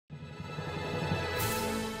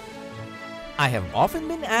I have often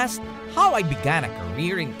been asked how I began a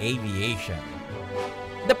career in aviation.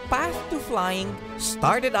 The path to flying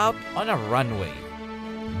started out on a runway,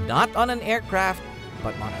 not on an aircraft,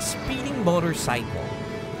 but on a speeding motorcycle.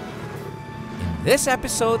 In this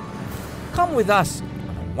episode, come with us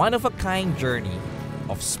on a one-of-a-kind journey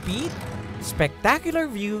of speed, spectacular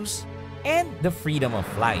views, and the freedom of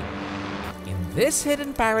flight. In this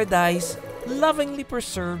hidden paradise, lovingly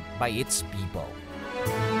preserved by its people.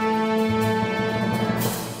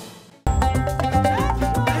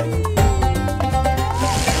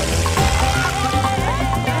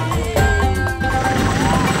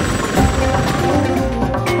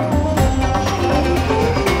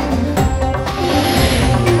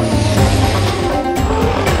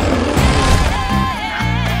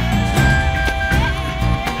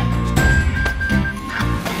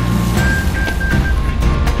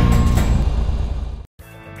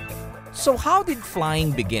 So how did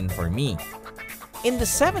flying begin for me? In the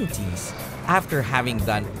 70s, after having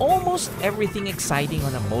done almost everything exciting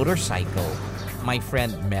on a motorcycle, my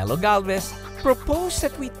friend Melo Galvez proposed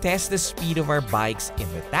that we test the speed of our bikes in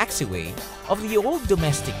the taxiway of the old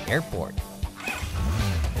domestic airport.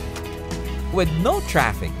 With no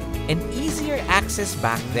traffic and easier access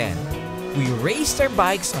back then, we raced our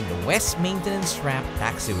bikes on the West Maintenance Ramp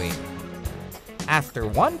taxiway. After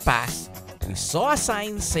one pass, we saw a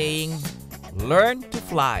sign saying, "Learn to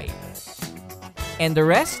fly." And the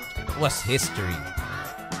rest was history.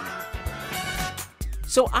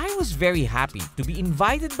 So I was very happy to be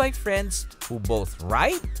invited by friends who both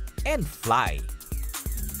ride and fly.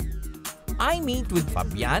 I meet with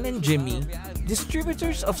Fabian and Jimmy,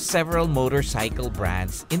 distributors of several motorcycle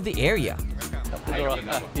brands in the area.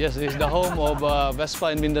 Yes, it's the home of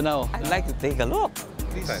Vespa in Mindanao. I'd like to take a look.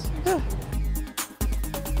 Please.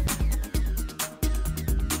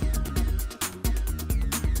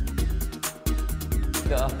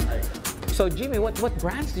 So Jimmy, what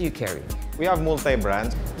brands do you carry? We have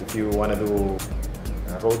multi-brands. If you want to do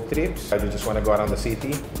road trips, or you just want to go around the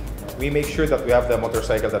city, we make sure that we have the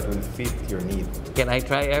motorcycle that will fit your need. Can I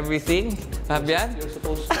try everything, Fabian? You're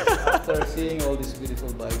supposed to, after seeing all these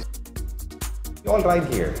beautiful bikes. We all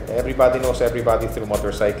ride here. Everybody knows everybody through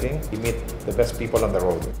motorcycling. You meet the best people on the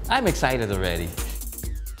road. I'm excited already.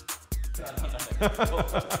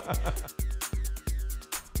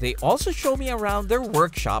 They also show me around their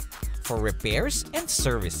workshop for repairs and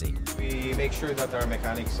servicing. We make sure that our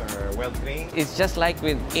mechanics are well trained. It's just like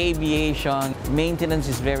with aviation, maintenance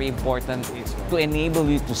is very important to enable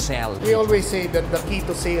you to sell. We always say that the key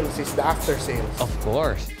to sales is the after sales. Of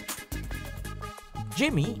course.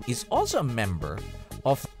 Jimmy is also a member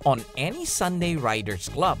of On Any Sunday Riders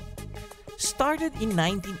Club, started in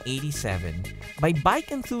 1987 by bike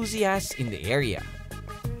enthusiasts in the area.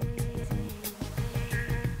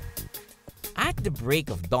 At the break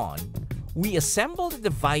of dawn, we assembled at the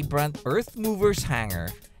vibrant Earth Movers hangar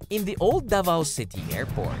in the old Davao City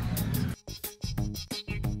Airport.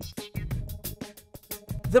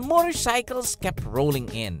 The motorcycles kept rolling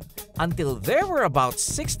in until there were about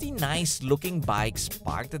 60 nice-looking bikes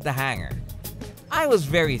parked at the hangar. I was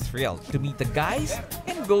very thrilled to meet the guys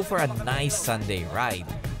and go for a nice Sunday ride.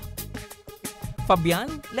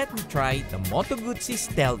 Fabian let me try the Moto Guzzi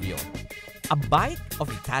Stelvio, a bike of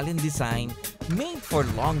Italian design made for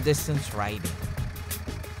long-distance riding.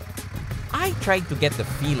 I tried to get the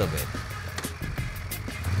feel of it.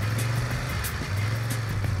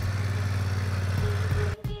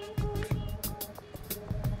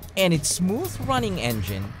 And its smooth running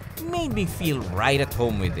engine made me feel right at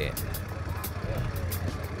home with it.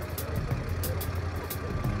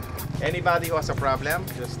 Anybody who has a problem,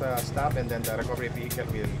 just stop and then the recovery vehicle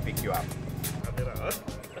will pick you up.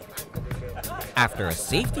 After a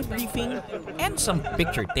safety briefing and some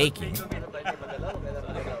picture taking,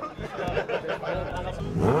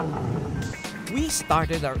 we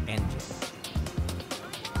started our engine.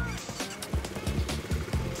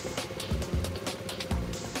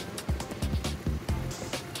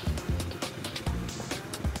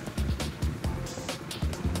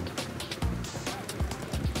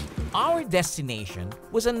 Our destination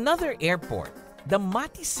was another airport, the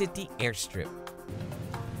Mati City Airstrip.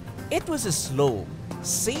 It was a slow,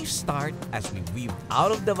 safe start as we weaved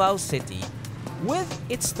out of Davao City with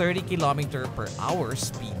its 30 km/h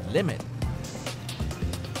speed limit.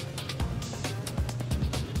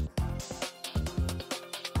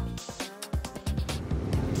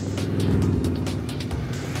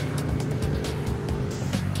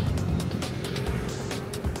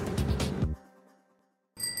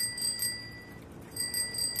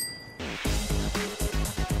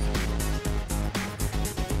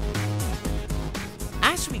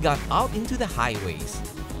 As we got out into the highways,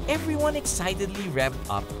 everyone excitedly revved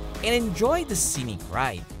up and enjoyed the scenic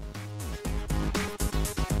ride.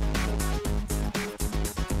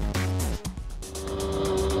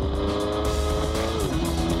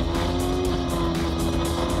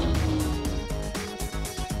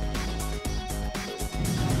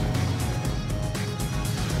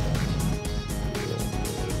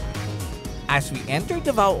 As we entered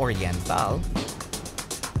Davao Oriental,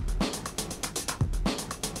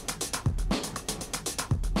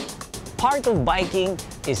 part of biking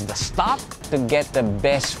is the stop to get the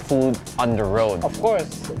best food on the road. Of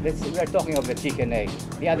course, we're talking of the chicken egg.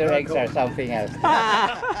 The other eggs are something else.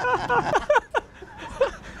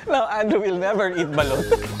 No, Andrew will never eat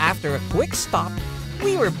balot. after a quick stop,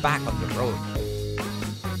 we were back on the road.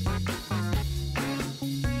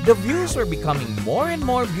 The views were becoming more and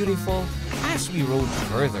more beautiful as we rode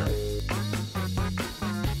further.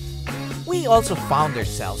 We also found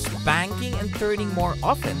ourselves banking and turning more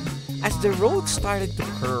often as the road started to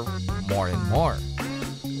curve more and more.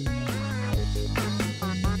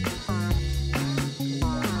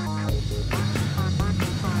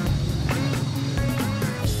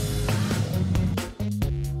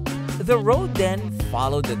 The road then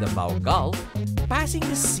followed the Davao Gulf, passing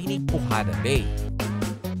the scenic Pujada Bay.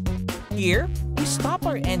 Here, we stop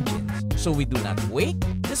our engines so we do not wake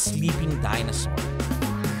the sleeping dinosaur.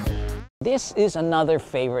 This is another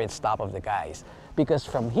favorite stop of the guys because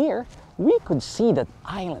from here, we could see that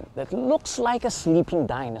island that looks like a sleeping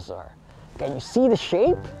dinosaur. Can you see the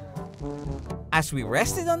shape? As we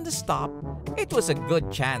rested on the stop, it was a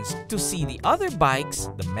good chance to see the other bikes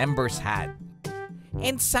the members had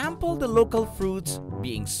and sample the local fruits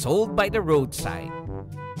being sold by the roadside,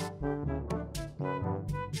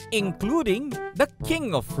 including the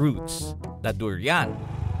king of fruits, the durian.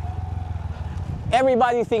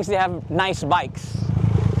 Everybody thinks they have nice bikes,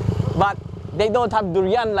 but they don't have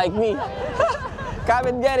durian like me. Come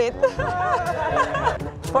and get it.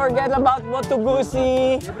 Forget about Moto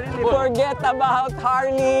Guzzi, forget about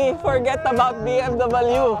Harley, forget about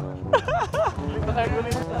BMW.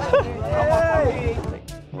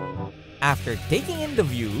 After taking in the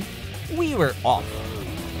view, we were off.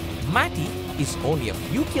 Mati is only a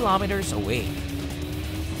few kilometers away.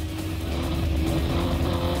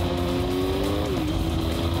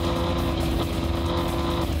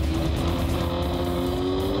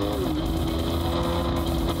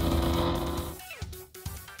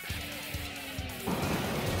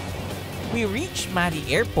 We reached Mati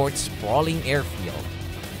Airport's sprawling airfield.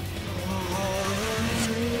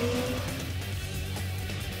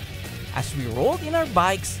 As we rolled in our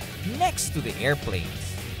bikes next to the airplanes.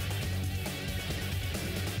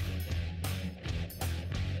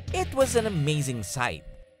 It was an amazing sight.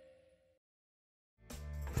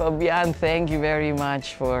 Fabian, thank you very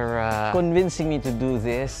much for convincing me to do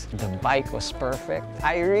this. The bike was perfect.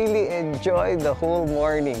 I really enjoyed the whole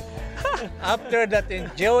morning. After that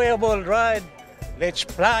enjoyable ride, let's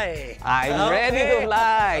fly. I'm ready to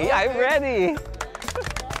fly. I'm ready.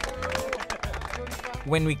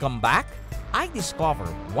 When we come back, I discover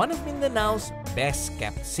one of Mindanao's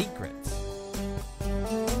best-kept secrets.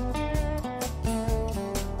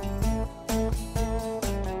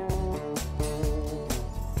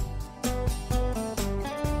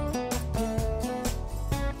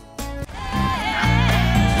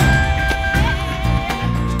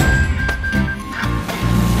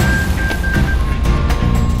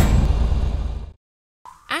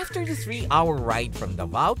 After the 3-hour ride from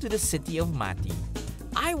Davao to the city of Mati,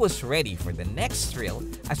 I was ready for the next thrill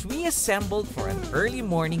as we assembled for an early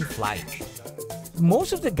morning flight.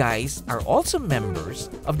 Most of the guys are also members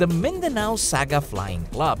of the Mindanao Saga Flying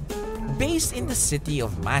Club, based in the city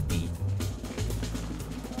of Mati.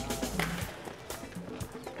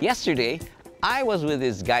 Yesterday, I was with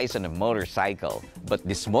these guys on a motorcycle, but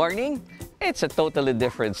this morning, it's a totally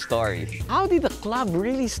different story. How did the club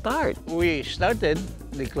really start? We started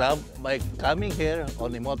the club by coming here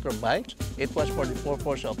on a motorbike. It was for the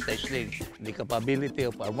purpose of testing the capability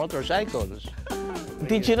of our motorcycles.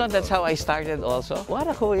 Did you know that's how I started also? What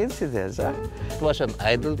a coincidence, huh? It was an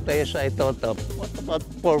idle place. I thought of, what about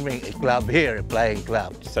forming a club here, a flying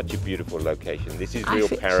club? Such a beautiful location. This is I real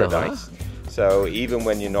think paradise. so. So even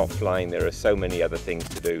when you're not flying, there are so many other things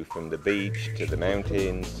to do, from the beach to the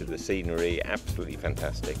mountains to the scenery. Absolutely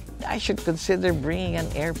fantastic. I should consider bringing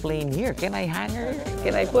an airplane here. Can I hanger?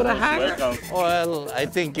 Can I put a hanger? Well, I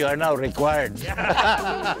think you are now required.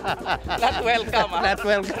 Not welcome, huh? Not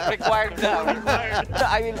welcome. Required now. So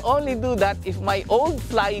I will only do that if my old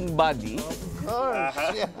flying buddy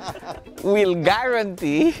will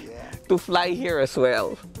guarantee to fly here as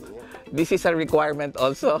well. This is a requirement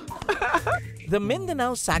also. The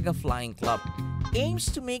Mindanao Saga Flying Club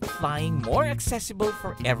aims to make flying more accessible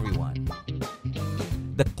for everyone.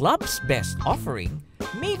 The club's best offering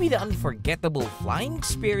may be the unforgettable flying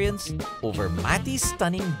experience over Mati's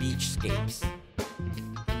stunning beachscapes.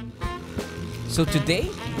 So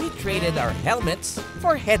today, we traded our helmets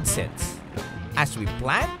for headsets as we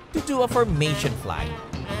plan to do a formation fly.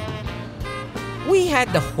 We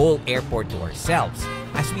had the whole airport to ourselves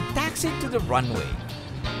as we taxied to the runway.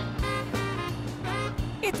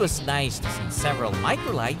 It was nice to see several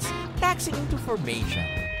microlights taxiing into formation.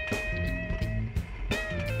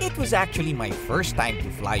 It was actually my first time to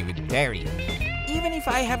fly with Terry, even if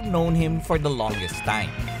I have known him for the longest time.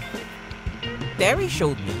 Terry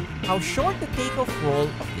showed me how short the takeoff roll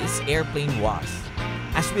of this airplane was,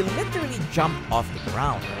 as we literally jumped off the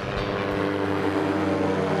ground.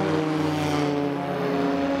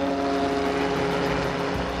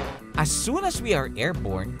 As soon as we are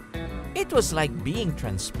airborne, it was like being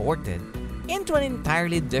transported into an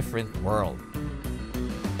entirely different world.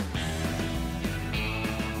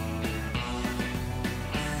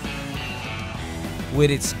 With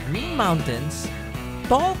its green mountains,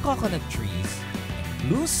 tall coconut trees, and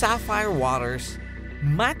blue sapphire waters,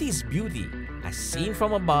 Mati's beauty, as seen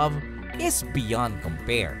from above, is beyond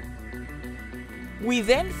compare. We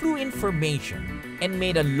then flew in formation and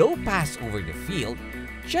made a low pass over the field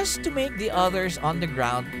just to make the others on the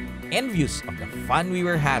ground envious of the fun we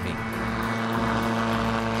were having.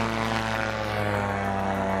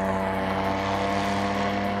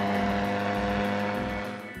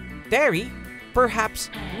 Terry, perhaps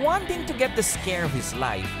wanting to get the scare of his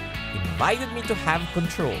life, invited me to have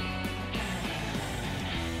control.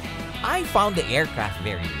 I found the aircraft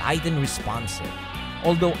very light and responsive,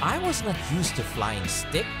 although I was not used to flying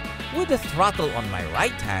stick with the throttle on my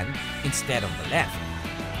right hand instead of the left.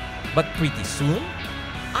 But pretty soon,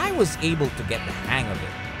 I was able to get the hang of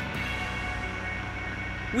it.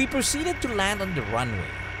 We proceeded to land on the runway.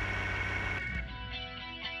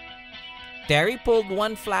 Terry pulled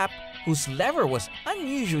one flap whose lever was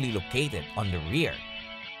unusually located on the rear.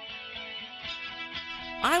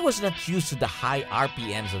 I was not used to the high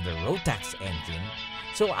RPMs of the Rotax engine,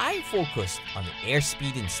 so I focused on the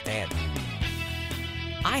airspeed instead.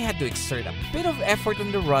 I had to exert a bit of effort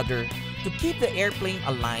on the rudder to keep the airplane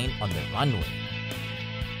aligned on the runway.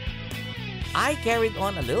 I carried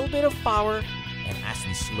on a little bit of power, and as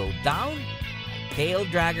we slowed down, my tail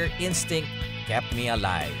dragger instinct kept me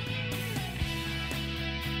alive.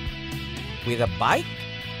 With a bike,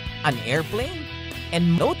 an airplane,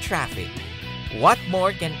 and no traffic, what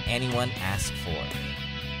more can anyone ask for?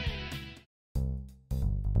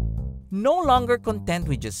 No longer content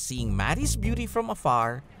with just seeing Mati's beauty from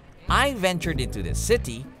afar, I ventured into the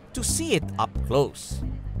city to see it up close.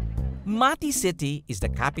 Mati City is the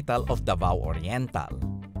capital of Davao Oriental.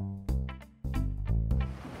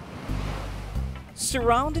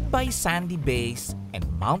 Surrounded by sandy bays and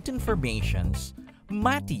mountain formations,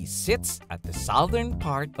 Mati sits at the southern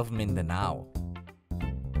part of Mindanao.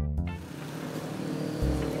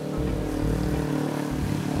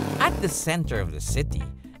 At the center of the city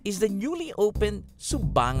is the newly opened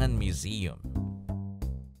Subangan Museum.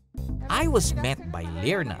 I was met by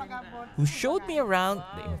Lirna, who showed me around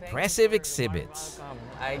the impressive exhibits.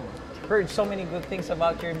 I heard so many good things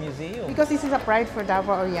about your museum. Because this is a pride for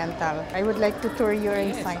Davao Oriental, I would like to tour your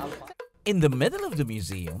inside. In the middle of the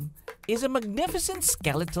museum is a magnificent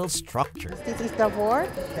skeletal structure. This is Davao,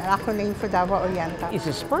 the acronym for Davao Oriental. It's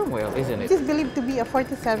a sperm whale, isn't it? It is believed to be a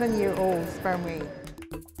 47-year-old sperm whale.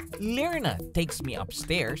 Lirna takes me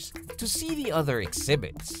upstairs to see the other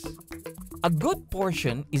exhibits. A good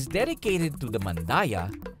portion is dedicated to the Mandaya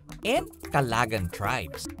and Calagan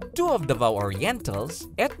tribes, two of Davao Oriental's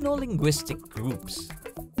ethno-linguistic groups.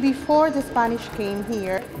 Before the Spanish came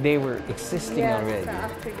here, they were existing already.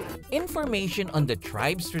 Information on the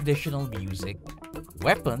tribe's traditional music,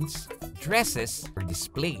 weapons, dresses are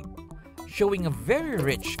displayed, showing a very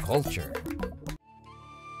rich culture.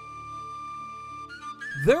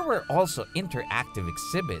 There were also interactive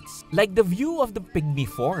exhibits like the view of the pygmy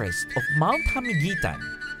forest of Mount Hamigitan.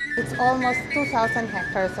 It's almost 2,000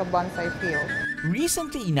 hectares of bonsai field.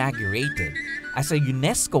 Recently inaugurated as a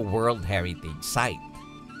UNESCO World Heritage Site.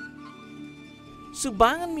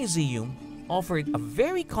 Subangan Museum offered a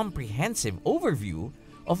very comprehensive overview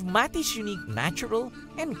of Mati's unique natural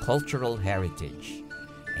and cultural heritage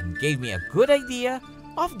and gave me a good idea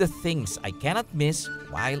of the things I cannot miss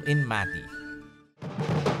while in Mati.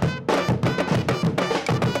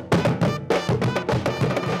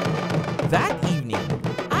 That evening,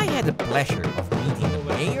 I had the pleasure of meeting the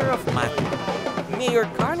mayor of Mati, Mayor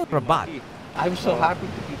Carlo Rabat. I'm so happy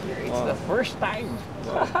to be here. It's the first time.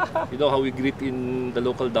 You know how we greet in the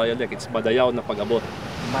local dialect? It's madayaw na pag-abot.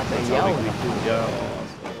 Madayaw.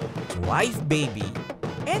 Wife Baby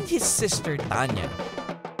and his sister Tanya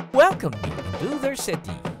welcomed me into their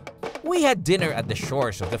city. We had dinner at the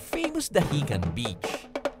shores of the famous Dahican beach.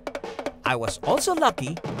 I was also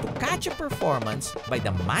lucky to catch a performance by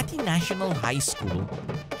the Mati National High School,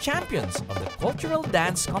 champions of the cultural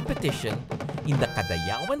dance competition in the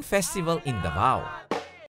Kadayawan Festival in Davao.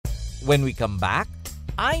 When we come back,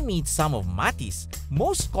 I meet some of Mati's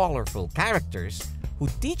most colorful characters who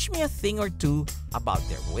teach me a thing or two about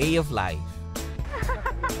their way of life.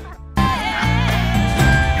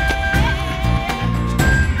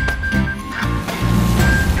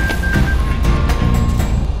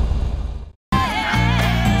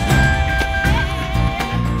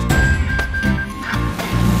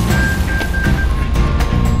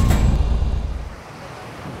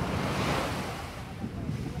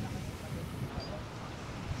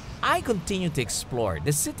 I continue to explore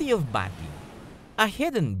the city of Mati, a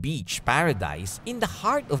hidden beach paradise in the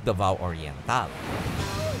heart of Davao Oriental.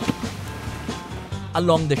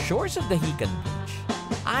 Along the shores of the Dahican Beach,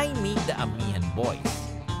 I meet the Amihan Boys,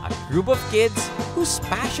 a group of kids whose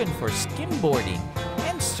passion for skimboarding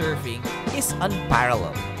and surfing is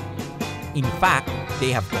unparalleled. In fact, they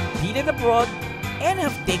have competed abroad and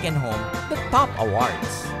have taken home the top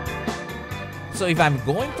awards. So if I'm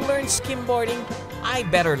going to learn skimboarding, I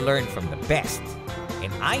better learn from the best.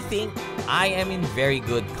 And I think I am in very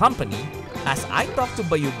good company as I talk to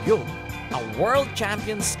Bayugyug, a world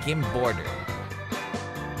champion skimboarder.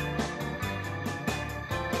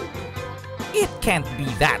 It can't be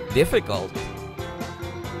that difficult.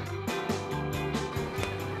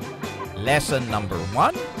 Lesson number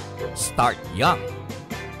 1, start young.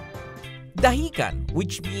 Dahican,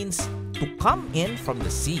 which means to come in from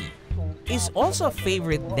the sea, is also a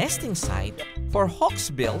favorite nesting site for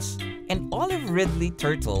hawksbills and olive ridley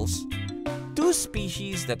turtles, two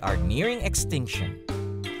species that are nearing extinction.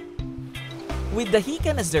 With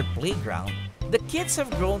Dahican as their playground, the kids have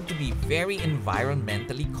grown to be very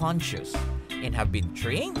environmentally conscious and have been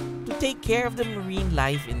trained to take care of the marine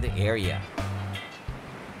life in the area.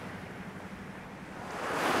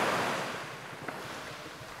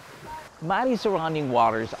 Mati's surrounding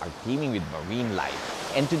waters are teeming with marine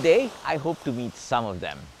life, and today I hope to meet some of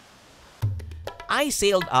them. I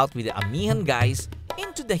sailed out with the Amihan guys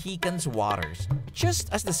into the Dahican's waters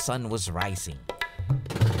just as the sun was rising.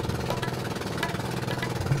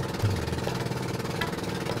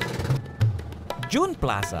 June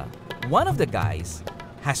Plaza, one of the guys,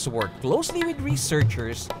 has worked closely with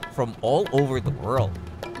researchers from all over the world.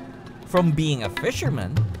 From being a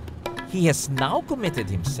fisherman, he has now committed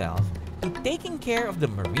himself to taking care of the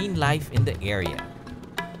marine life in the area.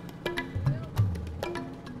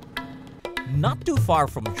 Not too far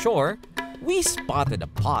from shore, we spotted a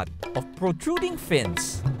pod of protruding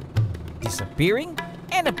fins, disappearing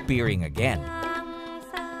and appearing again.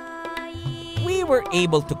 We were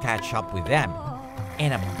able to catch up with them,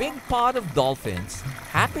 and a big pod of dolphins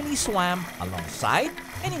happily swam alongside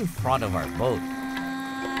and in front of our boat.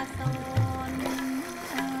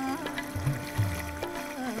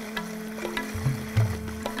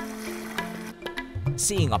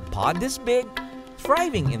 Seeing a pod this big,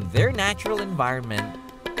 thriving in their natural environment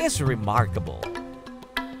is remarkable.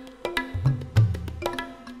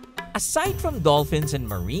 Aside from dolphins and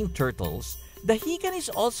marine turtles, Dahican is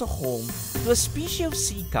also home to a species of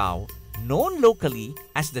sea cow known locally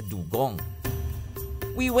as the dugong.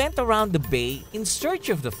 We went around the bay in search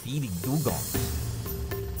of the feeding dugongs.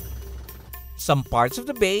 Some parts of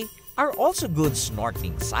the bay are also good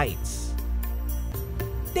snorkeling sites.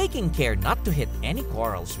 Taking care not to hit any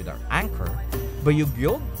corals with our anchor,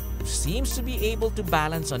 Bayugyug, who seems to be able to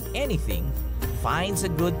balance on anything, finds a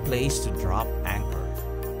good place to drop anchor.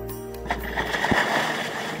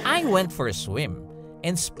 I went for a swim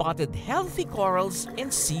and spotted healthy corals and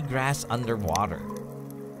seagrass underwater.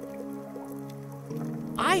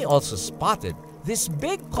 I also spotted this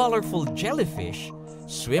big colorful jellyfish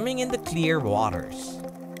swimming in the clear waters.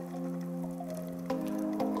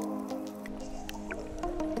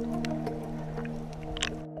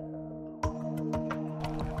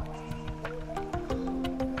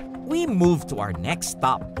 We moved to our next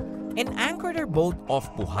stop and anchored our boat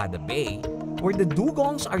off Pujada Bay, where the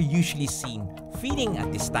dugongs are usually seen feeding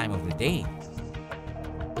at this time of the day.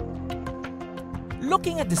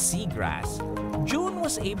 Looking at the seagrass, June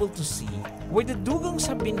was able to see where the dugongs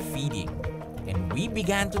have been feeding, and we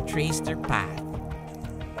began to trace their path.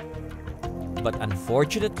 But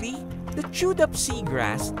unfortunately, the chewed-up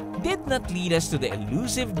seagrass did not lead us to the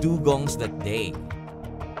elusive dugongs that day.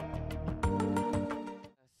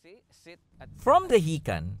 From the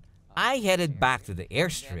Hican, I headed back to the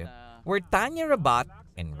airstrip where Tanya Rabat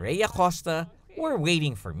and Ray Acosta were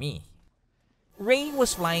waiting for me. Ray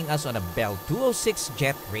was flying us on a Bell 206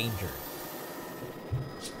 Jet Ranger.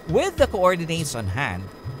 With the coordinates on hand,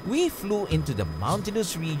 we flew into the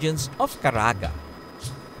mountainous regions of Caraga.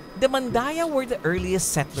 The Mandaya were the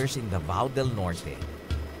earliest settlers in Davao del Norte,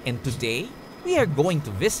 and today we are going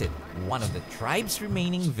to visit one of the tribe's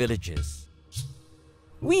remaining villages.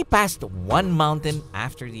 We passed one mountain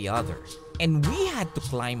after the other, and we had to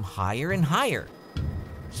climb higher and higher.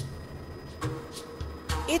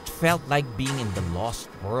 It felt like being in the lost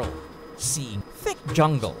world, seeing thick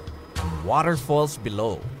jungle and waterfalls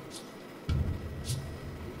below.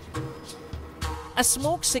 A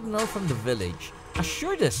smoke signal from the village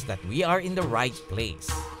assured us that we are in the right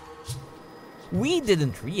place. We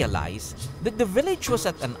didn't realize that the village was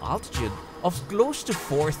at an altitude of close to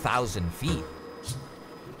 4,000 feet.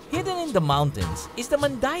 Hidden in the mountains is the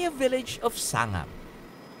Mandaya village of Saga.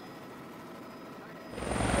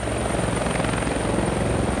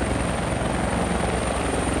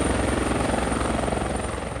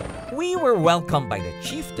 We were welcomed by the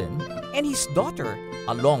chieftain and his daughter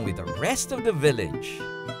along with the rest of the village.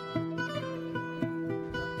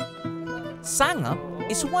 Saga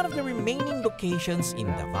is one of the remaining locations in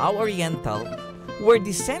Davao Oriental where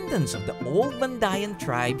descendants of the old Mandayan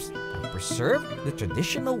tribes have preserved the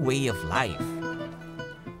traditional way of life.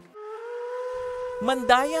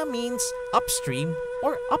 Mandaya means upstream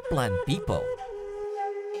or upland people.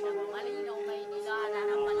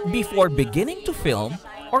 Before beginning to film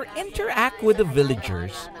or interact with the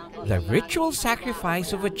villagers, the ritual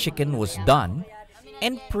sacrifice of a chicken was done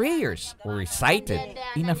and prayers were recited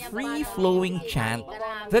in a free-flowing chant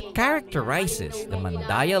that characterizes the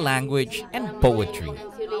Mandaya language and poetry.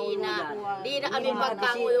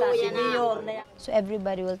 So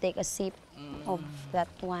everybody will take a sip of that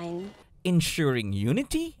wine, ensuring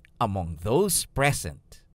unity among those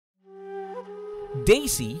present.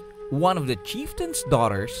 Daisy, one of the chieftain's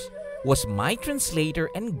daughters, was my translator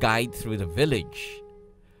and guide through the village.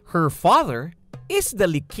 Her father is the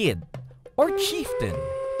Likid, or chieftain,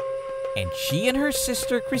 and she and her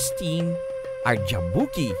sister Christine are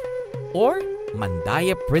Jabuki, or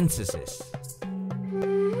Mandaya princesses.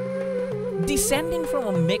 Descending from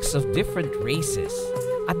a mix of different races,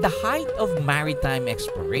 at the height of maritime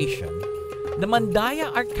exploration, the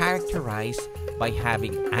Mandaya are characterized by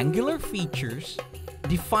having angular features,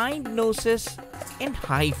 defined noses, and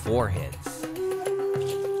high foreheads.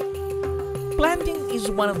 Planting is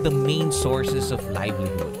one of the main sources of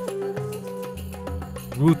livelihood.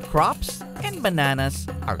 Root crops and bananas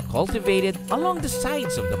are cultivated along the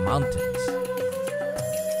sides of the mountains.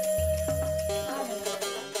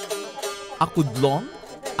 A kudlong,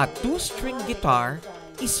 a two-string guitar,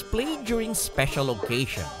 is played during special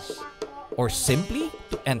occasions or simply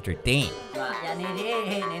to entertain.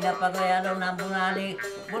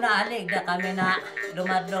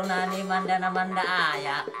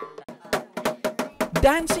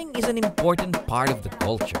 Dancing is an important part of the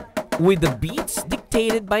culture, with the beats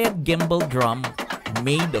dictated by a gimbal drum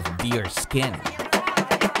made of deer skin.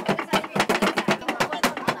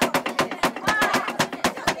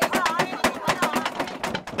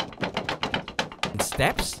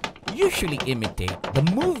 Steps usually imitate the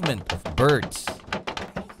movement of birds.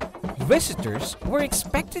 Visitors were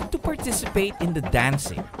expected to participate in the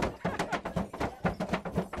dancing.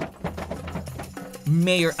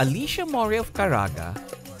 Mayor Alicia More of Caraga,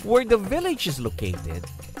 where the village is located,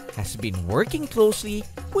 has been working closely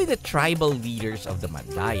with the tribal leaders of the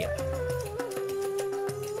Mandaya.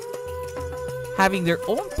 Having their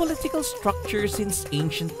own political structure since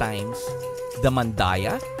ancient times, the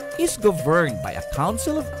Mandaya is governed by a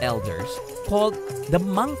council of elders called the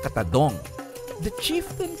Mangkatadong. The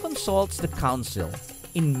chieftain consults the council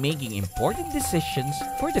in making important decisions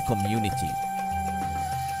for the community.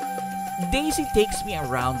 Daisy takes me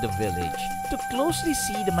around the village to closely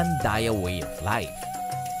see the Mandaya way of life.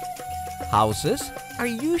 Houses are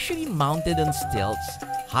usually mounted on stilts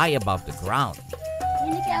high above the ground.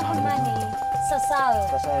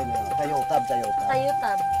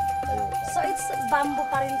 So it's bamboo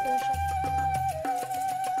pa rin po siya.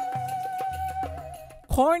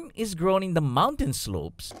 Corn is grown in the mountain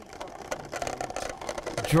slopes,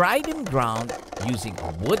 dried and ground using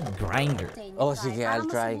a wood grinder. Oh, sige, I'll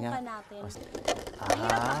try nga.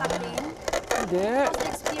 Hindi.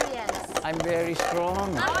 I'm very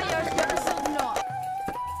strong.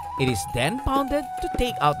 It is then pounded to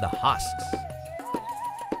take out the husks.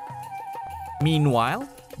 Meanwhile,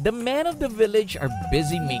 The men of the village are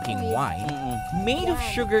busy making wine made of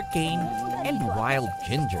sugar cane and wild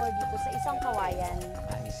ginger.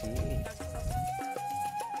 I see.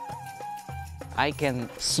 I can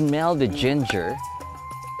smell the ginger.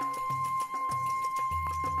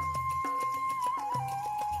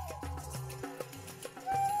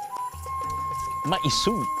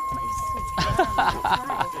 Maisu.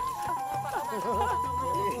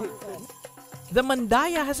 The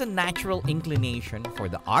mandaya has a natural inclination for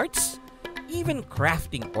the arts, even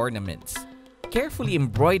crafting ornaments. Carefully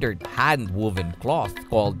embroidered hand-woven cloth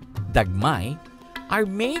called dagmay are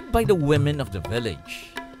made by the women of the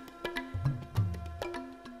village.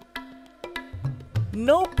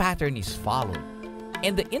 No pattern is followed,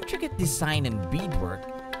 and the intricate design and beadwork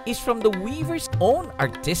is from the weaver's own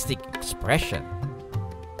artistic expression.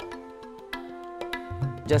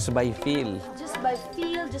 Just by feel. Just by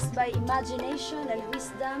feel, just by imagination and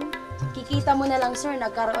wisdom, kikita mo na lang, sir,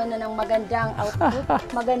 nagkaroon na ng magandang output,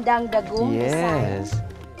 magandang dagong design.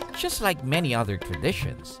 Just like many other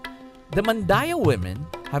traditions, the mandaya women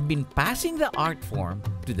have been passing the art form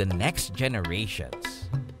to the next generations.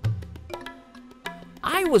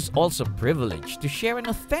 I was also privileged to share an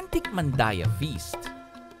authentic mandaya feast.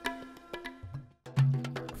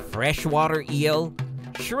 Freshwater eel,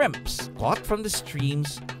 shrimps caught from the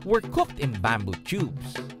streams were cooked in bamboo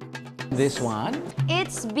tubes. This one?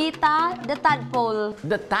 It's bita, the tadpole.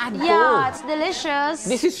 The tadpole? Yeah, it's delicious.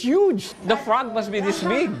 This is huge. The frog must be this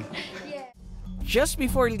big. Just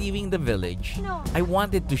before leaving the village, I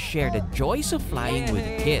wanted to share the joys of flying with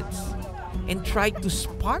the kids and tried to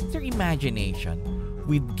spark their imagination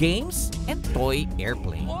with games and toy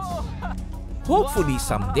airplanes. Hopefully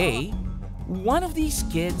someday, one of these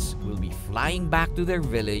kids will be flying back to their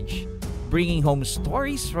village, bringing home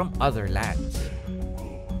stories from other lands.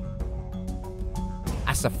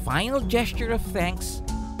 As a final gesture of thanks,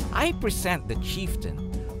 I present the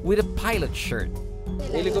chieftain with a pilot shirt.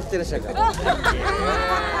 Helicopter Saga.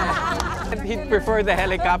 He'd prefer the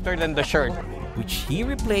helicopter than the shirt. Which he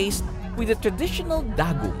replaced with a traditional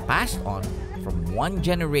dagu passed on from one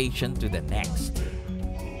generation to the next.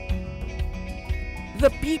 The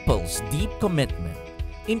people's deep commitment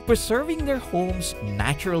in preserving their home's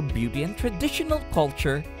natural beauty and traditional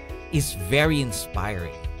culture is very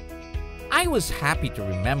inspiring. I was happy to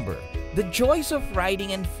remember the joys of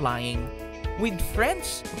riding and flying with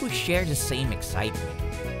friends who share the same excitement.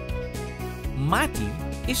 Mati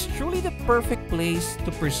is truly the perfect place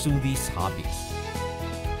to pursue these hobbies.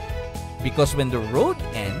 Because when the road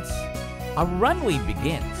ends, a runway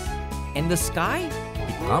begins and the sky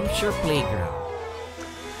becomes your playground.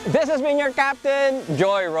 This has been your captain,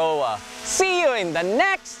 Joy Roa. See you in the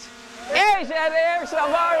next Asian Air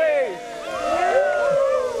Safari!